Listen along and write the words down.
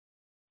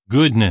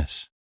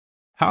Goodness.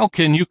 How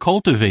can you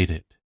cultivate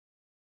it?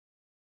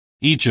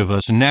 Each of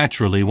us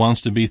naturally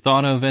wants to be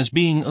thought of as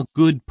being a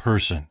good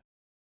person.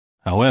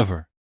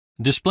 However,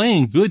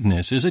 displaying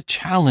goodness is a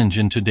challenge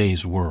in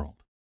today's world.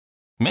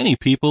 Many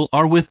people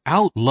are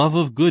without love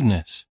of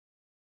goodness.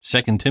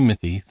 2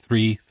 Timothy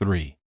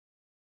 3:3.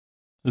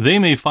 They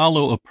may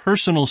follow a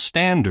personal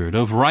standard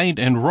of right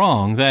and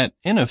wrong that,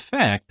 in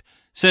effect,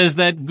 says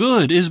that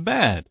good is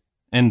bad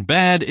and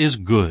bad is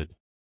good.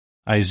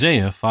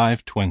 Isaiah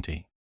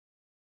 5:20.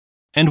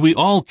 And we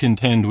all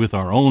contend with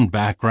our own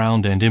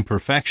background and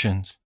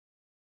imperfections.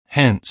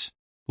 Hence,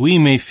 we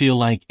may feel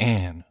like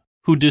Anne,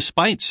 who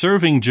despite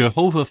serving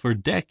Jehovah for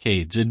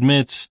decades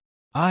admits,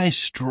 I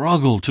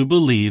struggle to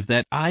believe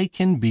that I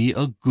can be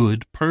a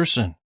good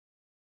person.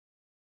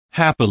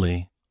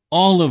 Happily,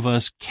 all of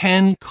us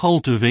can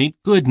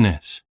cultivate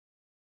goodness.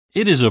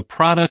 It is a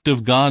product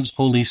of God's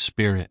Holy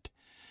Spirit,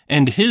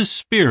 and His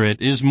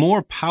Spirit is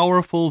more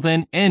powerful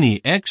than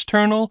any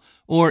external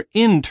or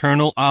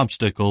internal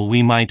obstacle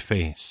we might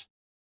face.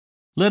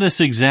 Let us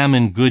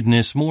examine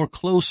goodness more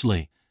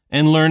closely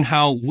and learn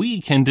how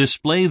we can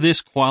display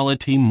this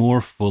quality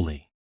more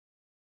fully.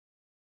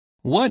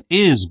 What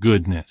is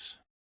goodness?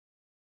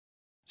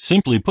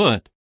 Simply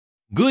put,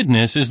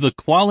 goodness is the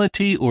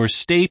quality or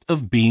state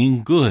of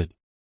being good.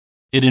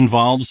 It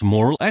involves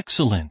moral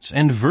excellence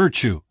and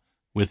virtue,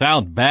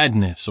 without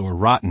badness or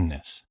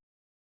rottenness.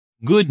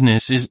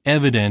 Goodness is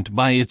evident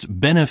by its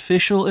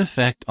beneficial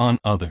effect on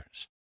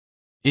others.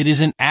 It is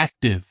an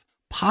active,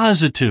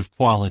 positive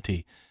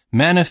quality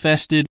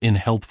manifested in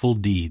helpful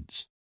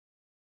deeds.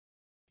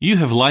 You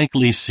have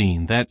likely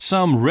seen that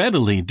some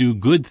readily do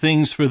good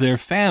things for their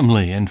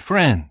family and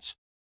friends.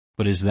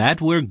 But is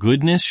that where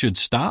goodness should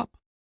stop?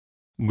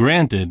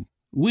 Granted,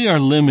 we are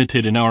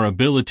limited in our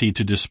ability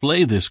to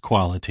display this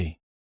quality,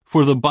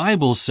 for the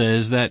Bible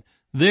says that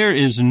there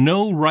is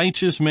no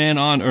righteous man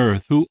on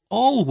earth who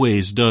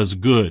always does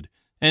good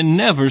and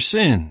never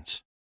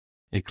sins.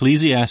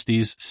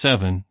 Ecclesiastes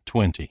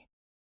 7:20.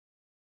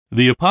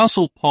 The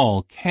Apostle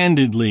Paul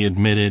candidly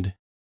admitted,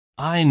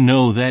 I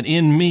know that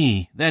in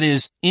me, that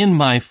is, in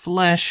my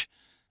flesh,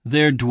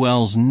 there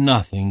dwells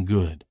nothing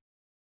good.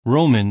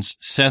 Romans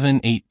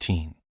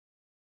 7:18.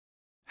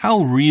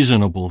 How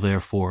reasonable,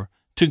 therefore,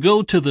 to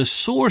go to the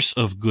source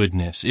of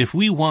goodness if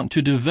we want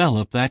to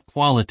develop that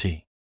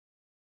quality.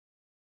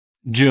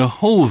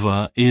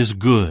 Jehovah is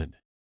good.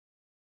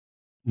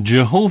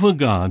 Jehovah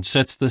God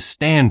sets the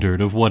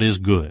standard of what is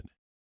good.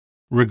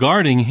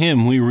 Regarding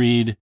Him we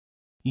read,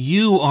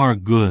 You are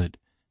good,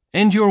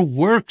 and your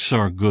works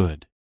are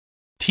good.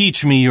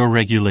 Teach me your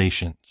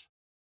regulations.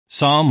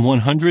 Psalm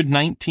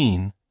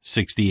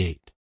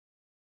 119:68.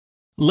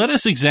 Let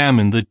us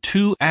examine the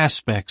two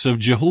aspects of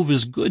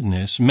Jehovah's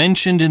goodness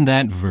mentioned in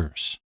that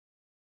verse.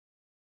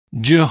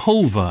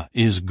 Jehovah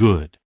is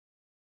good.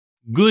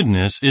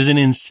 Goodness is an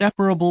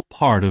inseparable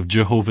part of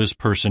Jehovah's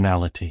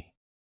personality.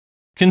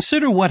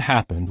 Consider what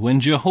happened when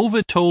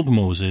Jehovah told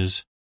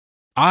Moses,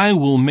 I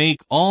will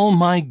make all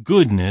my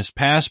goodness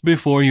pass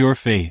before your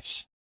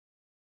face.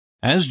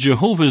 As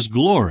Jehovah's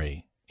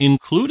glory,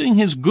 including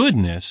His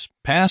goodness,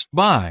 passed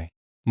by,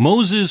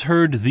 Moses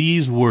heard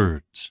these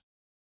words,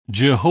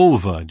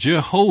 Jehovah,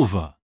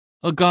 Jehovah,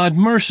 a God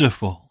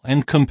merciful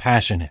and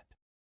compassionate,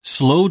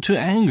 slow to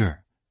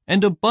anger,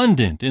 and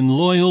abundant in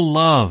loyal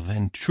love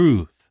and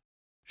truth,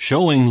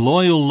 showing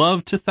loyal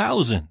love to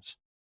thousands,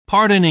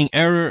 pardoning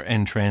error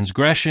and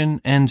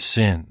transgression and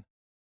sin.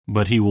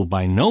 But He will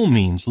by no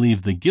means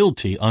leave the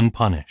guilty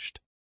unpunished.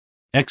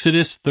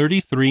 Exodus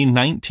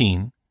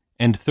 33:19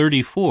 and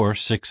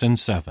 34:6 and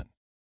 7.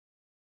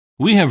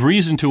 We have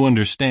reason to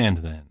understand,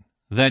 then,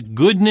 that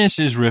goodness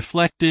is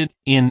reflected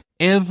in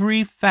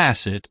every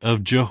facet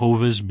of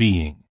Jehovah's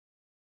being.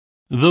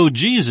 Though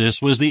Jesus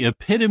was the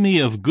epitome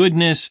of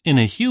goodness in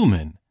a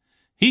human,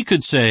 He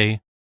could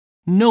say,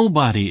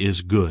 Nobody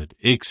is good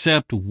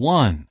except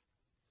one,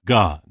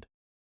 God.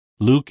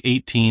 Luke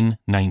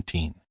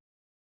 18:19.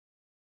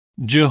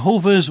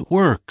 Jehovah's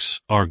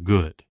works are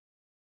good.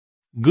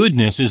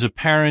 Goodness is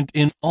apparent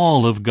in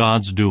all of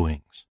God's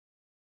doings.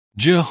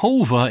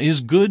 Jehovah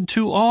is good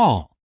to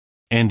all,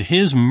 and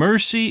His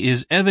mercy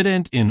is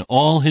evident in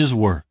all His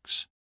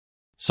works.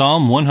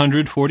 Psalm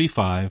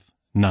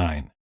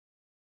 145:9.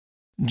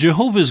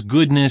 Jehovah's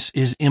goodness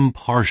is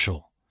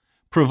impartial,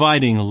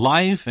 providing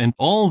life and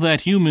all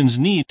that humans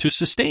need to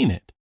sustain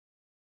it.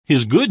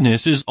 His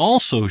goodness is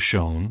also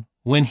shown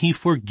when He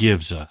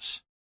forgives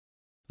us.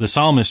 The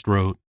psalmist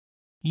wrote,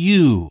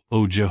 You,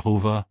 O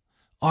Jehovah,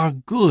 are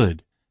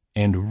good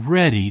and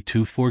ready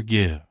to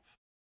forgive.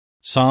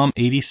 Psalm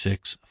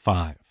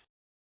 86:5.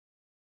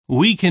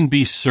 We can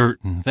be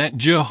certain that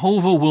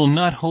Jehovah will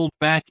not hold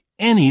back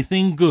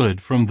anything good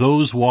from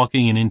those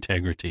walking in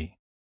integrity.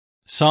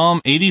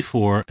 Psalm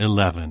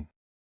 84:11.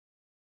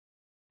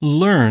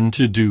 Learn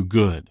to do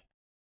good.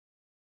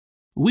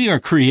 We are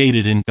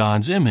created in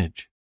God's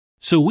image,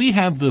 so we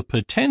have the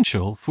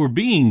potential for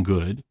being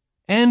good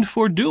and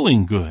for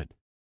doing good.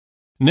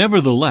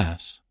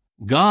 Nevertheless,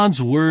 God's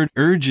Word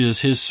urges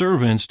His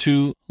servants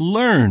to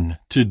learn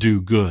to do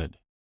good.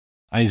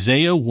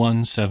 Isaiah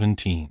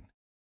 1:17.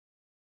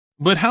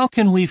 But how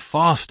can we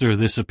foster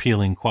this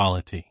appealing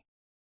quality?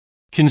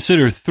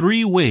 Consider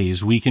 3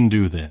 ways we can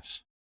do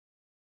this.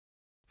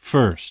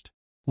 First,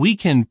 we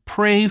can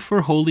pray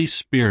for Holy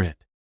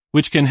Spirit,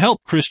 which can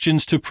help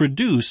Christians to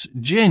produce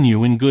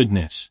genuine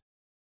goodness.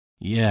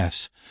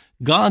 Yes,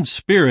 God's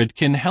Spirit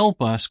can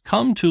help us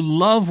come to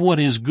love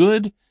what is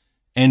good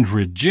and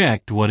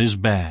reject what is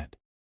bad.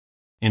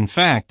 In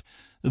fact,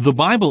 the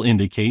Bible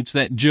indicates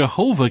that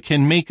Jehovah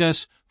can make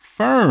us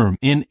firm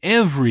in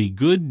every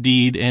good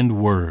deed and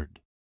word.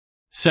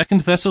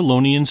 2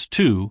 Thessalonians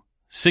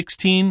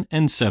 2:16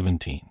 and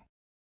 17.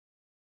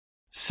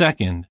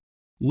 Second,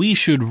 we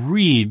should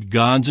read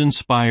God's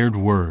inspired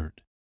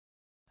word.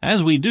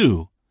 As we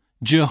do,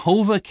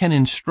 Jehovah can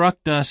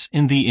instruct us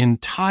in the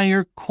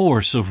entire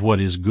course of what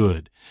is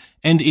good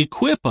and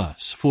equip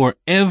us for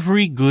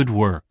every good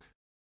work.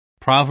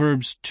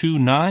 Proverbs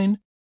 2:9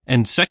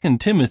 and 2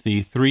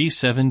 Timothy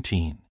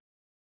 3:17.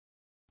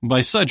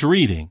 By such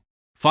reading,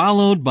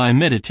 followed by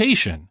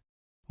meditation,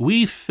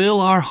 we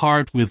fill our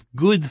heart with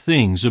good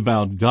things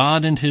about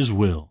God and His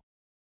will.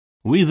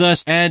 We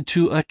thus add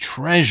to a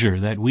treasure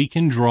that we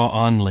can draw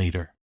on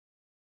later.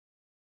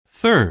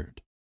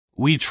 Third,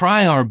 we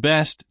try our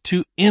best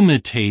to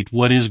imitate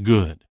what is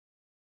good.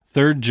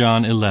 3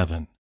 John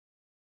 11.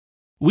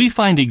 We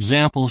find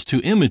examples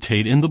to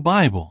imitate in the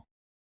Bible.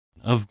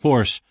 Of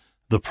course,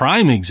 the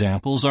prime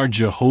examples are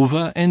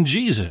Jehovah and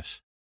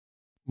Jesus.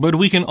 But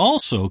we can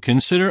also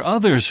consider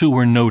others who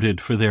were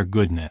noted for their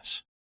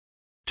goodness.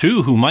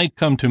 2 who might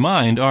come to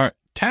mind are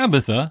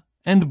Tabitha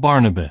and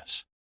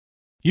Barnabas.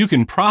 You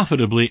can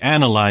profitably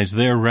analyze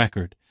their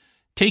record,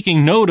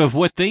 taking note of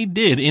what they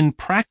did in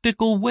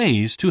practical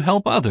ways to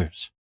help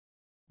others.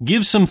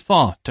 Give some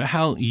thought to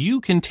how you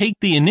can take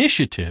the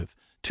initiative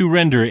to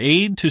render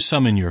aid to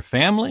some in your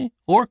family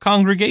or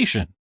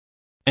congregation.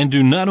 And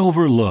do not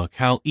overlook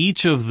how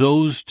each of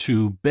those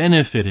 2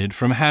 benefited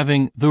from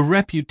having the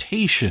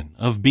reputation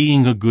of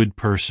being a good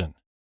person.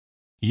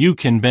 You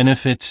can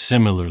benefit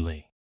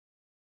similarly.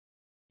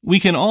 We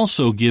can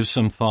also give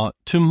some thought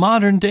to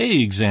modern-day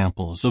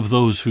examples of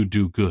those who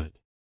do good.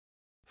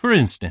 For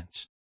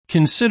instance,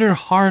 consider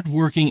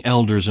hard-working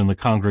elders in the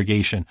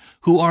congregation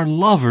who are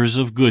lovers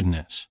of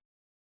goodness.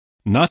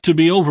 Not to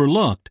be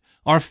overlooked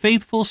are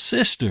faithful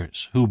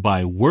sisters who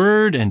by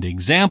word and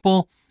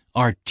example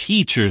are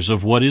teachers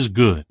of what is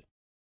good.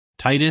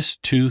 Titus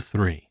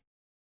 2:3.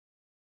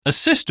 A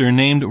sister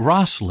named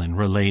Rosalind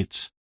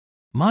relates,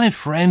 "My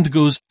friend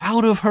goes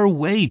out of her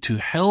way to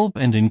help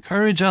and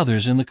encourage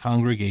others in the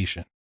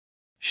congregation.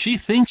 She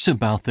thinks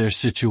about their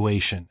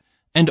situation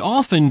and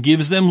often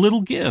gives them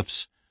little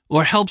gifts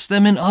or helps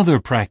them in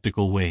other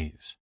practical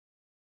ways.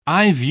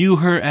 I view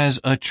her as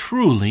a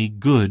truly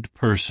good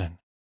person."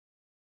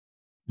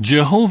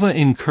 Jehovah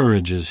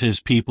encourages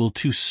His people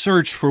to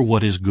search for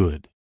what is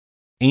good.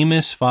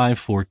 Amos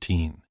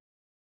 5:14.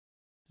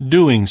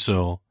 Doing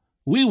so,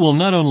 we will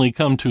not only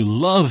come to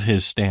love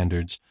His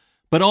standards,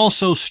 but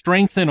also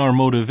strengthen our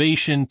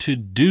motivation to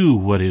do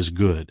what is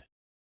good.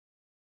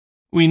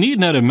 We need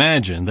not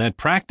imagine that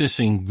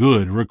practicing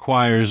good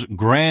requires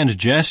grand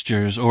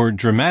gestures or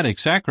dramatic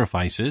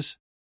sacrifices.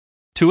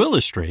 To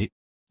illustrate,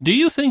 do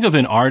you think of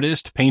an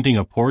artist painting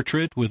a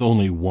portrait with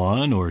only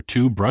 1 or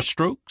 2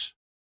 brushstrokes?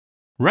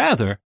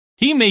 Rather,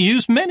 he may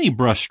use many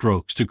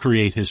brushstrokes to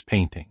create his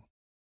painting.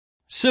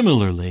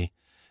 Similarly,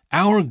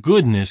 our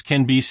goodness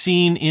can be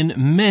seen in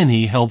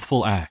many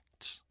helpful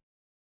acts.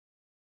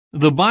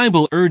 The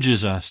Bible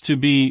urges us to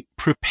be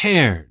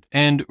prepared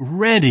and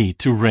ready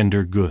to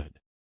render good.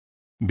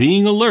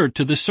 Being alert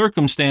to the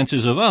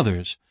circumstances of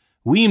others,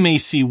 we may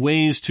see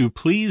ways to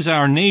please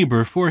our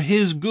neighbor for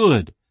his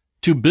good,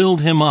 to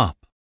build him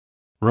up.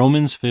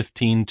 Romans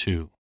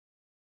 15:2.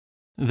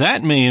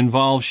 That may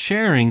involve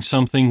sharing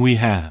something we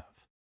have.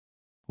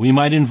 We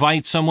might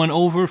invite someone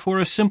over for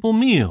a simple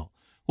meal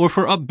or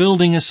for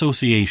upbuilding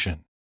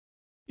association.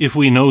 If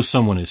we know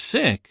someone is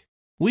sick,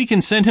 we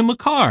can send him a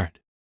card,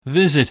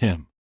 visit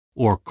him,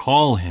 or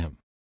call him.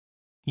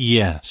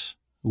 Yes,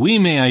 we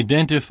may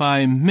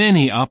identify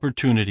many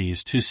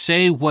opportunities to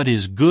say what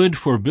is good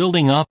for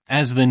building up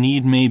as the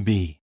need may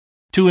be,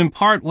 to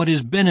impart what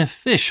is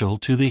beneficial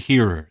to the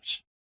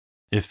hearers.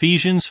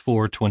 Ephesians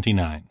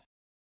 4:29.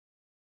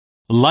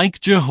 Like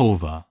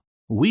Jehovah,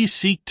 we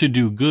seek to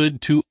do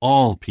good to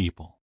all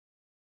people.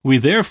 We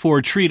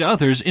therefore treat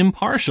others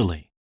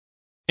impartially.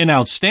 An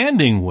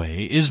outstanding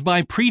way is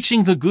by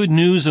preaching the good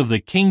news of the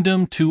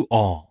kingdom to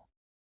all.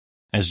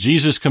 As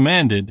Jesus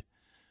commanded,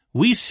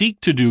 we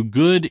seek to do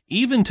good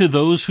even to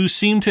those who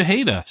seem to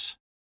hate us.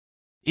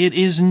 It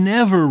is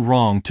never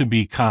wrong to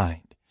be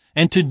kind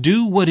and to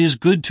do what is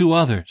good to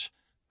others,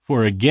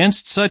 for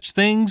against such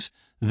things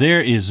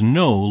there is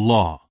no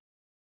law.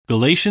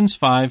 Galatians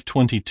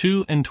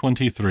 5:22 and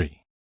 23.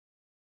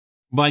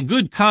 By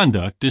good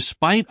conduct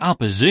despite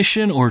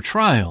opposition or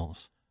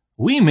trials,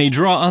 we may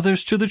draw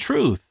others to the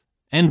truth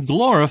and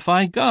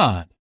glorify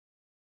God.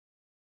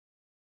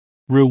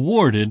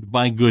 Rewarded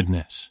by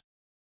goodness.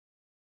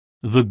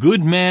 The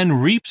good man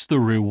reaps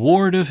the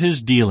reward of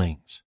his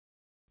dealings.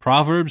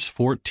 Proverbs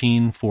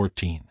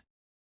 14:14.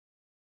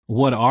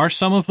 What are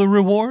some of the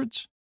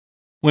rewards?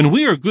 When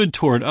we are good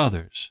toward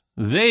others,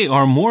 they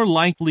are more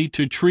likely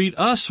to treat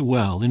us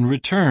well in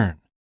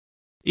return.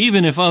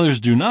 Even if others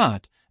do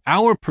not,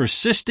 our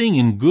persisting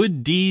in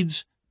good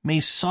deeds may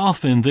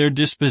soften their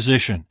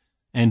disposition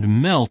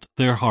and melt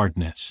their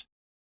hardness.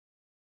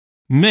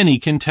 Many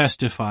can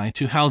testify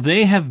to how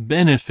they have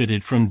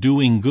benefited from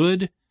doing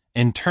good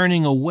and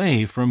turning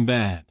away from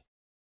bad.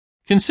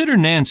 Consider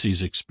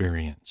Nancy's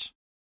experience.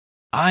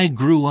 I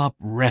grew up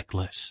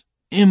reckless,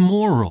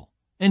 immoral,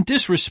 and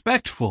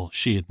disrespectful,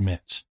 she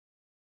admits.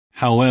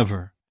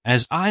 However,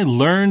 as I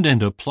learned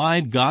and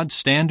applied God's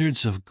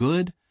standards of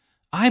good,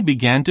 I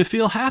began to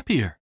feel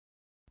happier.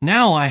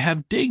 Now I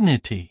have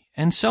dignity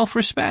and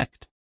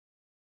self-respect.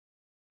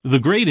 The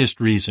greatest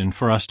reason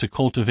for us to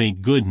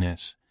cultivate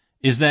goodness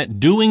is that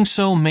doing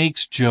so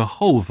makes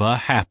Jehovah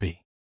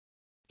happy.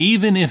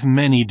 Even if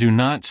many do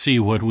not see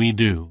what we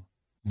do,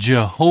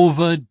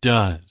 Jehovah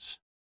does.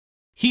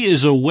 He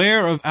is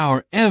aware of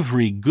our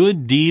every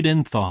good deed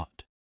and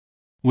thought.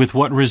 With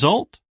what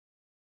result?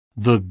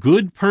 The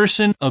good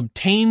person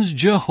obtains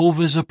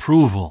Jehovah's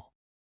approval.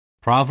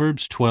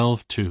 Proverbs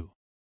 12:2.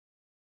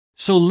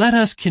 So let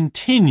us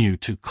continue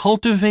to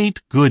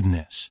cultivate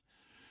goodness.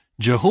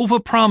 Jehovah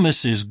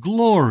promises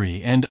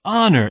glory and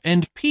honor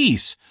and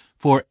peace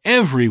for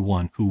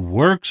everyone who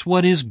works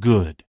what is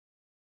good.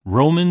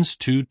 Romans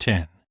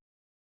 2:10.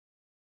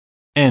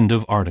 End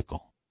of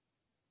article.